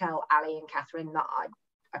go and tell Ali and Catherine that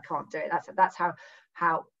I can't do it. That's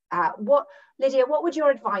how what, Lydia, what would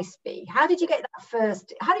your advice be? How did you get that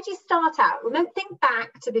first? How did you start out? Remember, think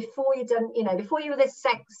back to before you done, you know, before you were this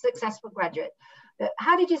successful graduate.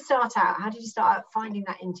 How did you start out? How did you start out finding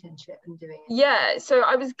that internship and doing it? Yeah, so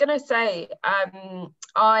I was gonna say,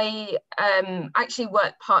 I actually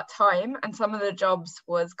worked part-time, and some of the jobs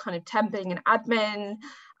was kind of temping and admin.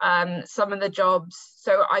 Some of the jobs,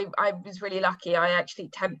 so I was really lucky. I actually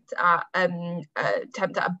temped at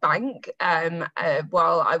a bank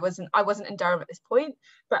while I wasn't in Durham at this point,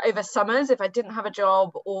 but over summers, if I didn't have a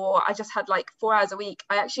job or I just had like 4 hours a week,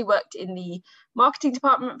 I actually worked in the marketing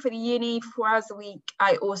department for the uni for 4 hours a week.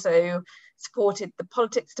 I also supported the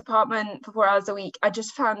politics department for 4 hours a week. I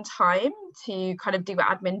just found time to kind of do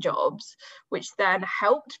admin jobs, which then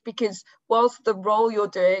helped, because whilst the role you're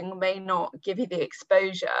doing may not give you the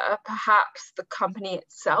exposure, perhaps the company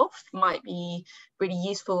itself might be really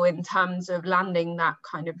useful in terms of landing that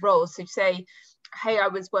kind of role. So say, hey, I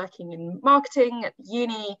was working in marketing at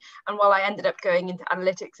uni, and while I ended up going into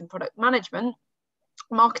analytics and product management,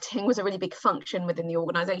 marketing was a really big function within the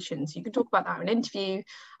organization. So you can talk about that in an interview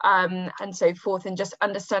and so forth, and just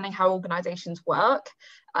understanding how organizations work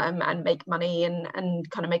and make money and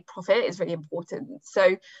kind of make profit is really important.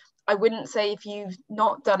 So I wouldn't say if you've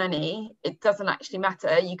not done any, it doesn't actually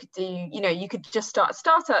matter. You could do, you know, you could just start a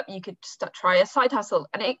startup, you could try a side hustle,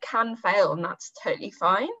 and it can fail, and that's totally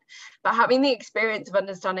fine. But having the experience of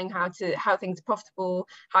understanding how things are profitable,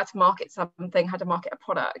 how to market something, how to market a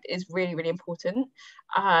product is really, really important.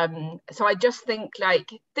 So I just think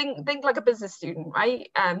like a business student, right?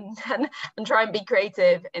 And try and be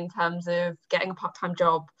creative in terms of getting a part-time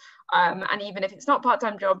job. And even if it's not a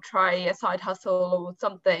part-time job, try a side hustle or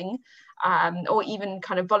something, or even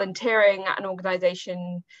kind of volunteering at an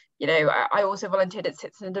organisation. You know, I also volunteered at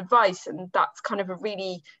Citizen Advice, and that's kind of a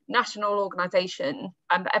really national organisation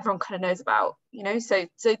that everyone kind of knows about, you know, so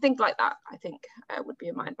think like that, I think would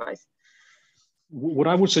be my advice. What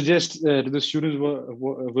I would suggest to the students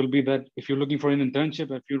will be that if you're looking for an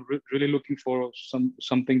internship, if you're really looking for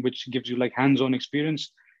something which gives you like hands-on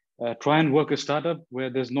experience, try and work a startup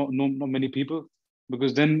where there's not many people,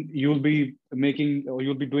 because then you'll be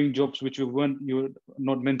doing jobs which you're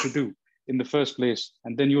not meant to do in the first place,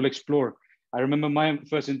 and then you'll explore. I remember my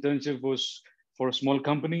first internship was for a small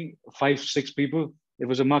company, 5-6 people. It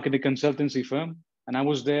was a marketing consultancy firm, and I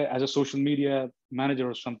was there as a social media manager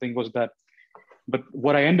or something was that. But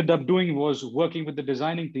what I ended up doing was working with the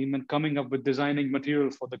designing team and coming up with designing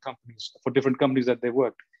material for the companies, for different companies that they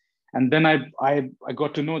worked. And then I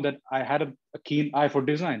got to know that I had a keen eye for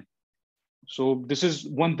design. So this is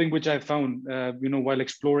one thing which I found, while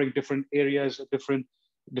exploring different areas,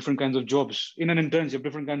 different kinds of jobs in an internship,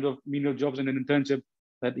 different kinds of menial jobs in an internship,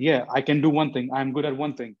 that, yeah, I can do one thing. I'm good at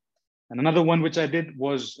one thing. And another one which I did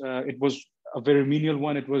was, it was a very menial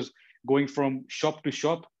one. It was going from shop to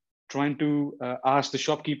shop, trying to ask the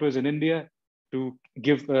shopkeepers in India to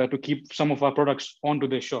keep some of our products onto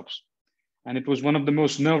their shops. And it was one of the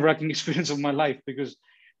most nerve-wracking experiences of my life, because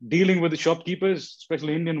dealing with the shopkeepers,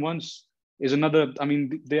 especially Indian ones, is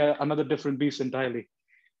they are another different beast entirely.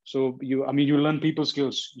 So you learn people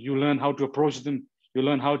skills, you learn how to approach them, you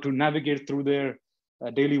learn how to navigate through their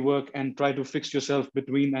daily work and try to fix yourself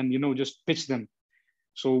between and, just pitch them.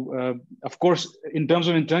 So of course, in terms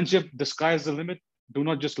of internship, the sky is the limit. Do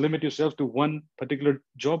not just limit yourself to one particular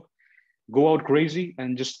job. Go out crazy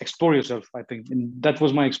and just explore yourself, I think. And that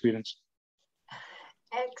was my experience.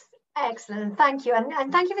 Excellent, thank you.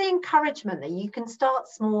 And thank you for the encouragement that you can start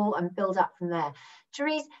small and build up from there.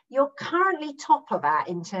 Therese, you're currently top of our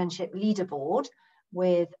internship leaderboard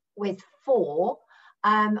with 4.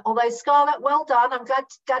 Although Scarlett, well done. I'm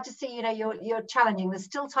glad to see you're challenging. There's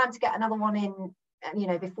still time to get another one in,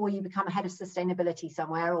 before you become a head of sustainability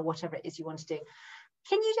somewhere or whatever it is you want to do.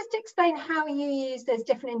 Can you just explain how you use those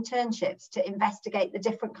different internships to investigate the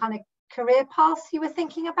different kind of career paths you were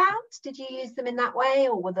thinking about? Did you use them in that way,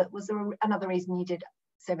 or was there another reason you did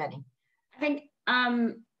so many? I think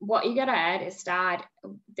what you gotta add is that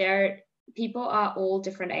people are all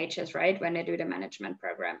different ages, right, when they do the management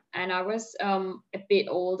program. And I was a bit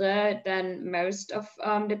older than most of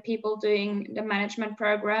the people doing the management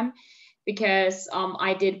program, because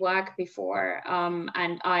I did work before,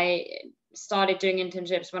 and I started doing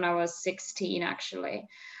internships when I was 16, actually.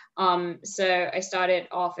 So I started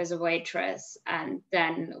off as a waitress and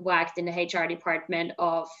then worked in the HR department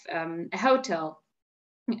of a hotel,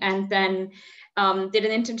 and then did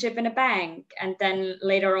an internship in a bank, and then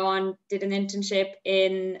later on did an internship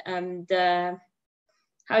in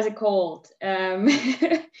how's it called?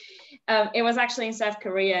 It was actually in South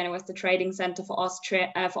Korea, and it was the trading center for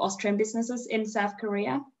Austrian businesses in South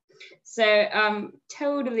Korea. So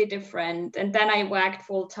totally different. And then I worked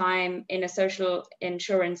full-time in a social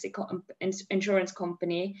insurance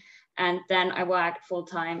company, and then I worked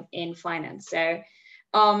full-time in finance. So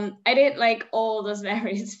I did like all those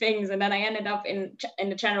various things, and then I ended up in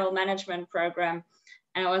the general management program.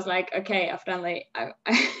 And I was like, okay, I've done like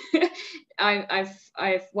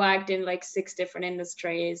I've worked in like 6 different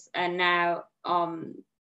industries, and now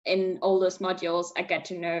in all those modules I get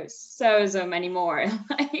to know so many more.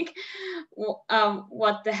 Like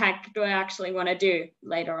what the heck do I actually want to do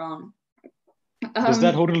later on? Does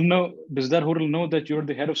that hotel know that you're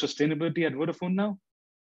the head of sustainability at Vodafone now?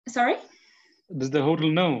 Sorry? Does the hotel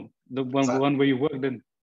know, the one where you worked in?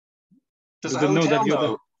 Does the hotel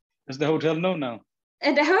know? Does the hotel know now?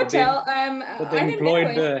 At the hotel, that they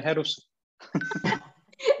employed the head of.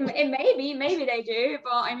 Maybe they do,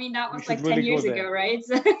 but I mean that was like 10 years ago, right?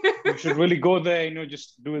 So you should really go there,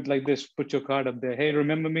 just do it like this, put your card up there. Hey,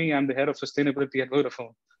 remember me? I'm the head of sustainability at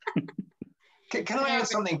Vodafone. Can I add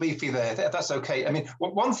something briefly there, if that's okay? I mean,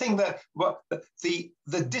 one thing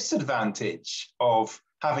the disadvantage of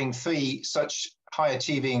having 3 such high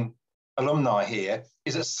achieving alumni here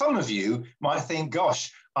is that some of you might think,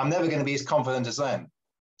 gosh, I'm never going to be as confident as them.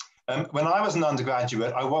 When I was an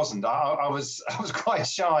undergraduate, I wasn't. I was quite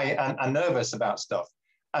shy and nervous about stuff.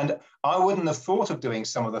 And I wouldn't have thought of doing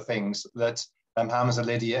some of the things that Hamza,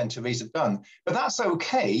 Lydia and Therese have done. But that's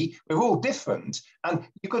okay. We're all different. And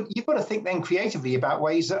you've got to think then creatively about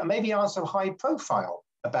ways that maybe aren't so high profile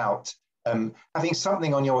about having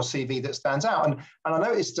something on your CV that stands out. And I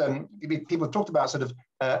noticed people talked about sort of,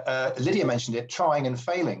 Lydia mentioned it, trying and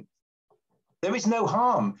failing. There is no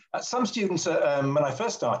harm. Some students, when I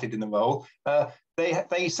first started in the role,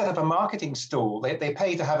 they set up a marketing stall. They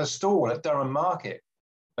paid to have a stall at Durham Market.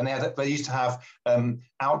 And they used to have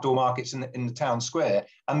outdoor markets in the town square.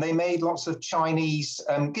 And they made lots of Chinese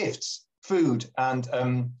gifts, food, and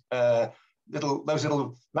those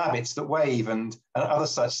little rabbits that wave and other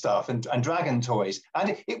such stuff, and dragon toys.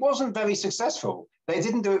 And it wasn't very successful. They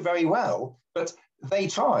didn't do it very well, but they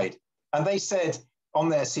tried. And they said, on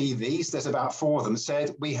their CVs, there's about 4 of them,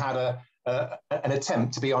 said we had an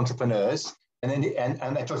attempt to be entrepreneurs, and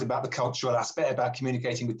they talked about the cultural aspect, about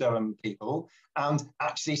communicating with Durham people, and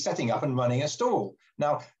actually setting up and running a stall.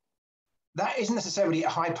 Now, that isn't necessarily a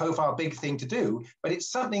high-profile big thing to do, but it's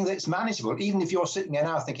something that's manageable, even if you're sitting there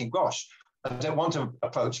now thinking, gosh, I don't want to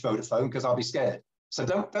approach Vodafone because I'll be scared. So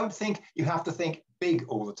don't think you have to think big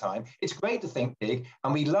all the time. It's great to think big,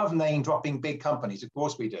 and we love name dropping big companies. Of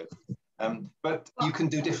course we do. But you can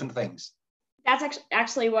do different things. That's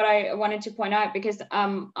actually what I wanted to point out, because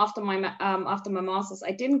after my master's,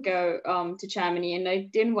 I didn't go to Germany, and I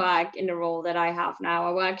didn't work in the role that I have now.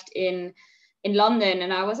 I worked in London,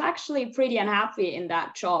 and I was actually pretty unhappy in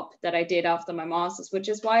that job that I did after my master's, which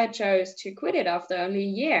is why I chose to quit it after only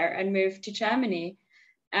a year and move to Germany.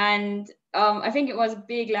 And I think it was a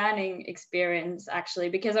big learning experience, actually,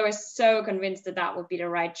 because I was so convinced that that would be the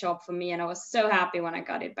right job for me, and I was so happy when I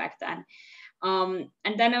got it back then. And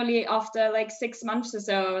then only after like 6 months or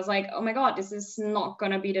so, I was like, oh my God, this is not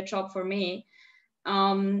gonna be the job for me.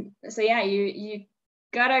 So yeah, you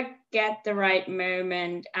gotta get the right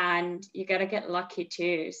moment, and you gotta get lucky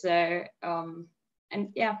too. So and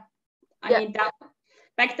yeah, I mean, that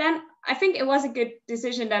back then, I think it was a good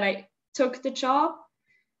decision that I took the job,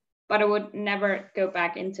 but I would never go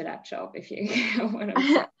back into that job, if you know what I'm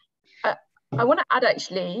saying. I want to add,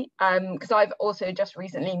 actually, because I've also just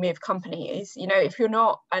recently moved companies, you know, if you're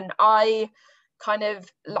not, and I kind of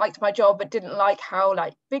liked my job but didn't like how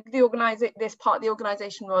like big the this part of the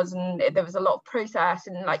organization was, and there was a lot of process,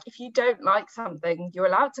 and like if you don't like something, you're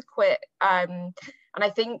allowed to quit. And I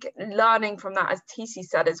think learning from that, as TC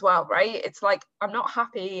said as well, right, it's like, I'm not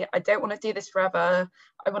happy, I don't want to do this forever,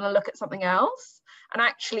 I want to look at something else. And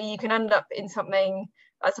actually you can end up in something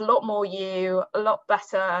that's a lot more you, a lot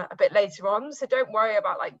better a bit later on. So don't worry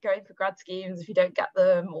about like going for grad schemes if you don't get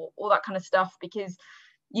them, or all that kind of stuff, because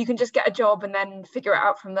you can just get a job and then figure it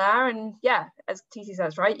out from there. And yeah, as TC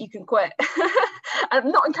says, right, you can quit.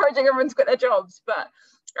 I'm not encouraging everyone to quit their jobs, but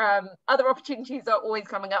other opportunities are always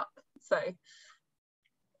coming up. So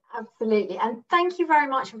absolutely. And thank you very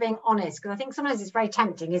much for being honest, because I think sometimes it's very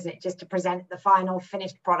tempting, isn't it, just to present the final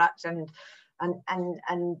finished product and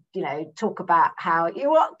you know, talk about how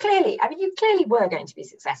you were clearly, I mean, you clearly were going to be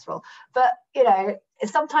successful, but you know,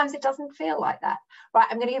 sometimes it doesn't feel like that. Right,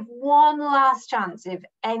 I'm going to give one last chance if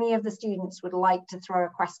any of the students would like to throw a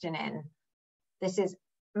question in. This is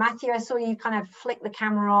Matthew. I saw you kind of flick the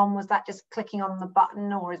camera on. Was that just clicking on the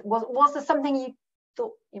button, or was there something you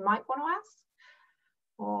thought you might want to ask,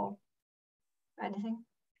 or anything?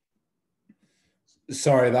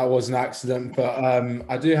 Sorry, that was an accident, but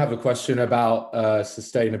I do have a question about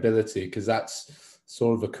sustainability, because that's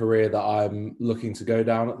sort of a career that I'm looking to go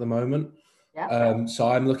down at the moment. Yeah. So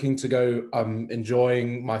I'm looking to go, I'm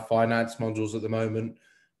enjoying my finance modules at the moment,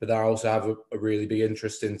 but then I also have a really big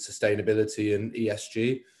interest in sustainability and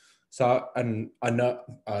ESG. So, and I know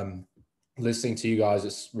listening to you guys,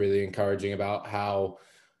 it's really encouraging about how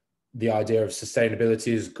the idea of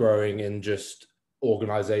sustainability is growing in just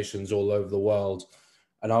organizations all over the world.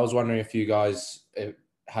 And I was wondering if you guys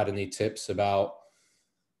had any tips about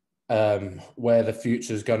where the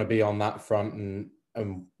future is going to be on that front,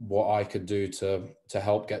 and what I could do to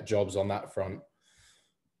help get jobs on that front.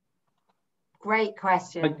 Great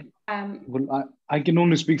question. Well, I can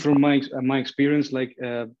only speak from my experience. Like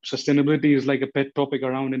sustainability is like a pet topic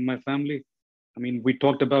around in my family. I mean, we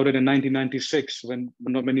talked about it in 1996 when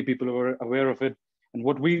not many people were aware of it. And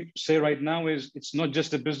what we say right now is it's not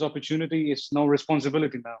just a business opportunity, it's now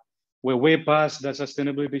responsibility now. We're way past that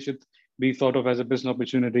sustainability should be thought of as a business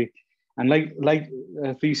opportunity. And like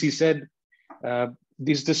TC said,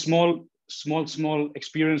 these the small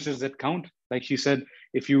experiences that count. Like she said,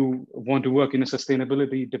 if you want to work in a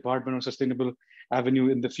sustainability department or sustainable avenue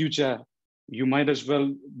in the future, you might as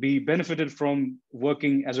well be benefited from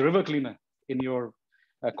working as a river cleaner in your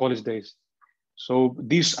college days. So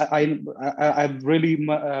these, I really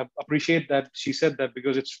appreciate that she said that,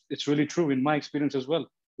 because it's really true in my experience as well.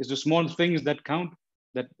 It's the small things that count,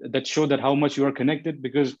 that show that how much you are connected,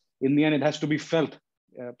 because in the end it has to be felt.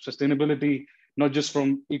 Sustainability, not just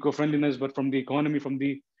from eco-friendliness, but from the economy, from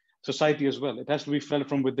the society as well. It has to be felt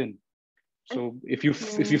from within. So if you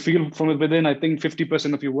feel from within, I think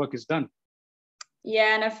 50% of your work is done.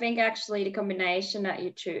 Yeah, and I think actually the combination that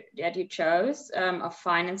you chose of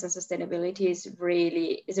finance and sustainability is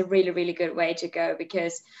a really good way to go,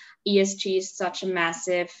 because ESG is such a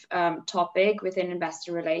massive topic within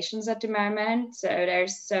investor relations at the moment. So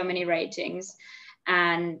there's so many ratings,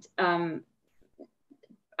 and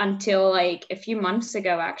until like a few months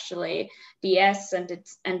ago, actually, the S and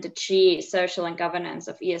the G, social and governance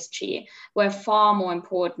of ESG, were far more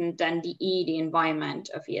important than the E, the environment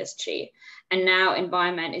of ESG. And now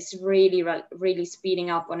environment is really speeding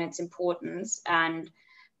up on its importance. And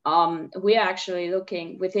we are actually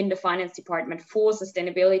looking within the finance department for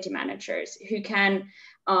sustainability managers who can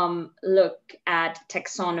look at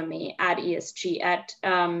taxonomy, at ESG, at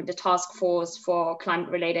the task force for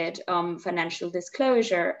climate-related financial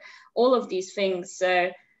disclosure, all of these things. So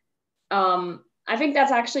I think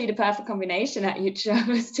that's actually the perfect combination that you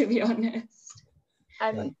chose, to be honest.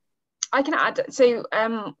 I can add, so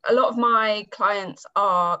a lot of my clients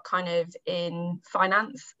are kind of in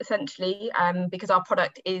finance, essentially, because our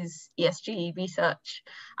product is ESG research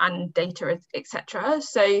and data, etc.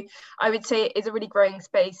 So I would say it's a really growing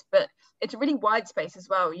space, but it's a really wide space as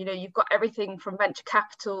well. You know, you've got everything from venture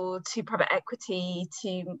capital to private equity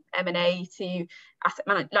to M&A to asset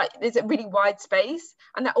management. Like, there's a really wide space,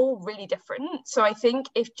 and they're all really different. So I think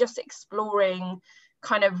if just exploring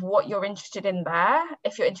kind of what you're interested in there,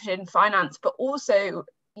 if you're interested in finance, but also,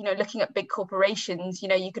 you know, looking at big corporations, you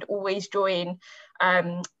know, you could always join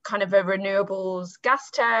kind of a renewables gas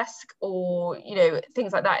desk, or, you know,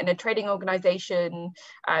 things like that in a trading organization,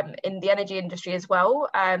 in the energy industry as well.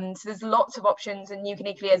 So there's lots of options, and you can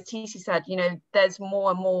equally, as TC said, you know, there's more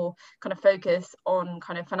and more kind of focus on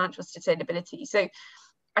kind of financial sustainability. So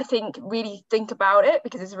I think really think about it,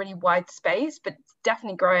 because it's a really wide space, but it's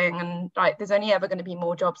definitely growing, and like there's only ever going to be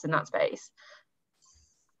more jobs in that space.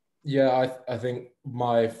 Yeah, I think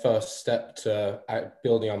my first step to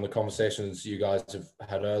building on the conversations you guys have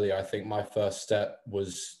had earlier, I think my first step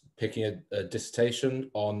was picking a dissertation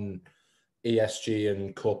on ESG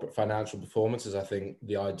and corporate financial performance, as I think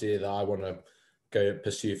the idea that I want to go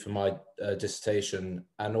pursue for my dissertation,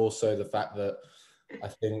 and also the fact that I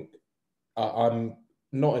think I'm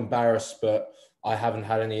not embarrassed, but I haven't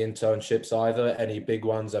had any internships either, any big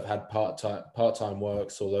ones. I've had part-time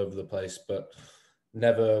works all over the place, but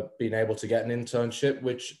never been able to get an internship,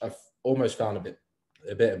 which I've almost found a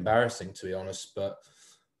bit embarrassing, to be honest. But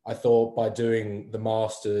I thought by doing a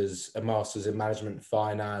master's in management and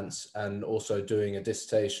finance, and also doing a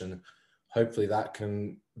dissertation, hopefully that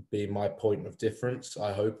can be my point of difference,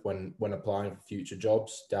 I hope, when applying for future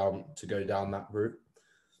jobs, to go down that route.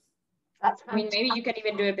 I mean, maybe you can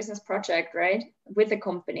even do a business project, right, with a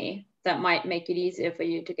company that might make it easier for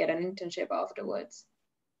you to get an internship afterwards.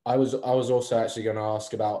 I was also actually going to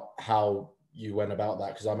ask about how you went about that,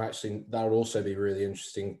 because that would also be really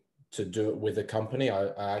interesting to do it with a company.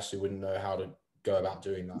 I actually wouldn't know how to go about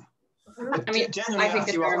doing that. I mean, generally, I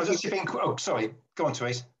think sorry, go on,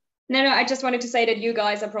 Therese. No, I just wanted to say that you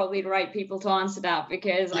guys are probably the right people to answer that,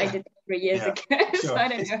 because I did 3 years ago. Sure. So I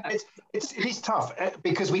don't know. It is tough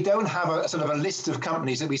because we don't have a sort of a list of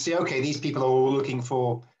companies that we say, okay, these people are all looking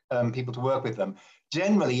for people to work with them.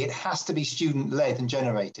 Generally, it has to be student-led and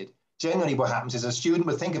generated. Generally, what happens is a student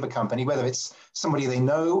would think of a company, whether it's somebody they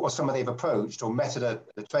know or somebody they've approached or met at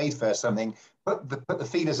a trade fair or something, put the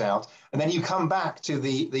feelers out, and then you come back to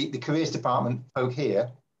the careers department folk here.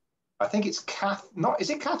 I think it's is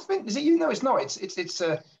it Catherine? Is it you? No, it's not. It's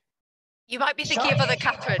you might be thinking of other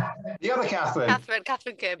Catherine. The other Catherine.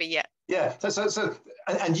 Catherine Kirby, yeah. Yeah. So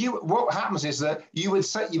what happens is that you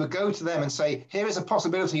would go to them and say, here is a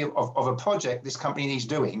possibility of a project this company needs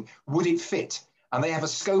doing. Would it fit? And they have a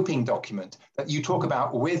scoping document that you talk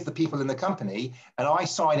about with the people in the company, and I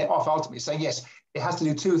sign it off ultimately saying, yes, it has to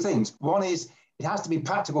do 2 things. One is it has to be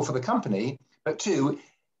practical for the company, but 2,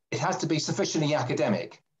 it has to be sufficiently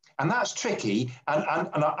academic. And that's tricky. And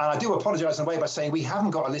I do apologize in a way by saying we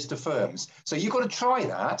haven't got a list of firms. So you've got to try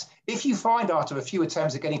that. If you find after a few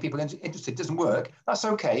attempts at getting people interested doesn't work, that's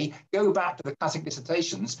okay. Go back to the classic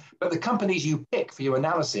dissertations. But the companies you pick for your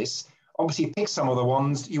analysis, obviously pick some of the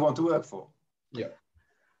ones you want to work for. Yeah.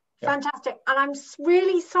 Fantastic. And I'm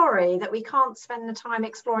really sorry that we can't spend the time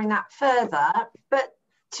exploring that further. But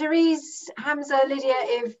Therese, Hamza, Lydia,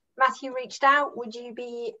 if Matthew reached out, would you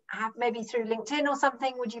be maybe through LinkedIn or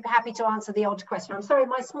something? Would you be happy to answer the odd question? I'm sorry,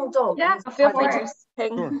 my small dog. Yeah, feel free to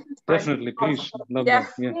ping. Sure. Definitely, please. Love yeah.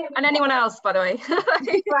 that. Yeah. And anyone else, by the way.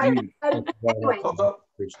 Right. Anyway,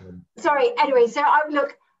 sorry. Anyway, so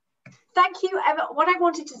look. Thank you. What I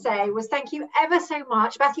wanted to say was thank you ever so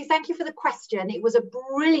much, Matthew. Thank you for the question. It was a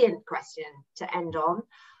brilliant question to end on.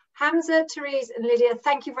 Hamza, Therese, and Lydia,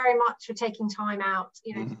 thank you very much for taking time out,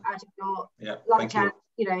 out of your lunch hour,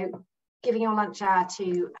 giving your lunch hour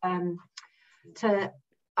to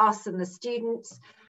us and the students.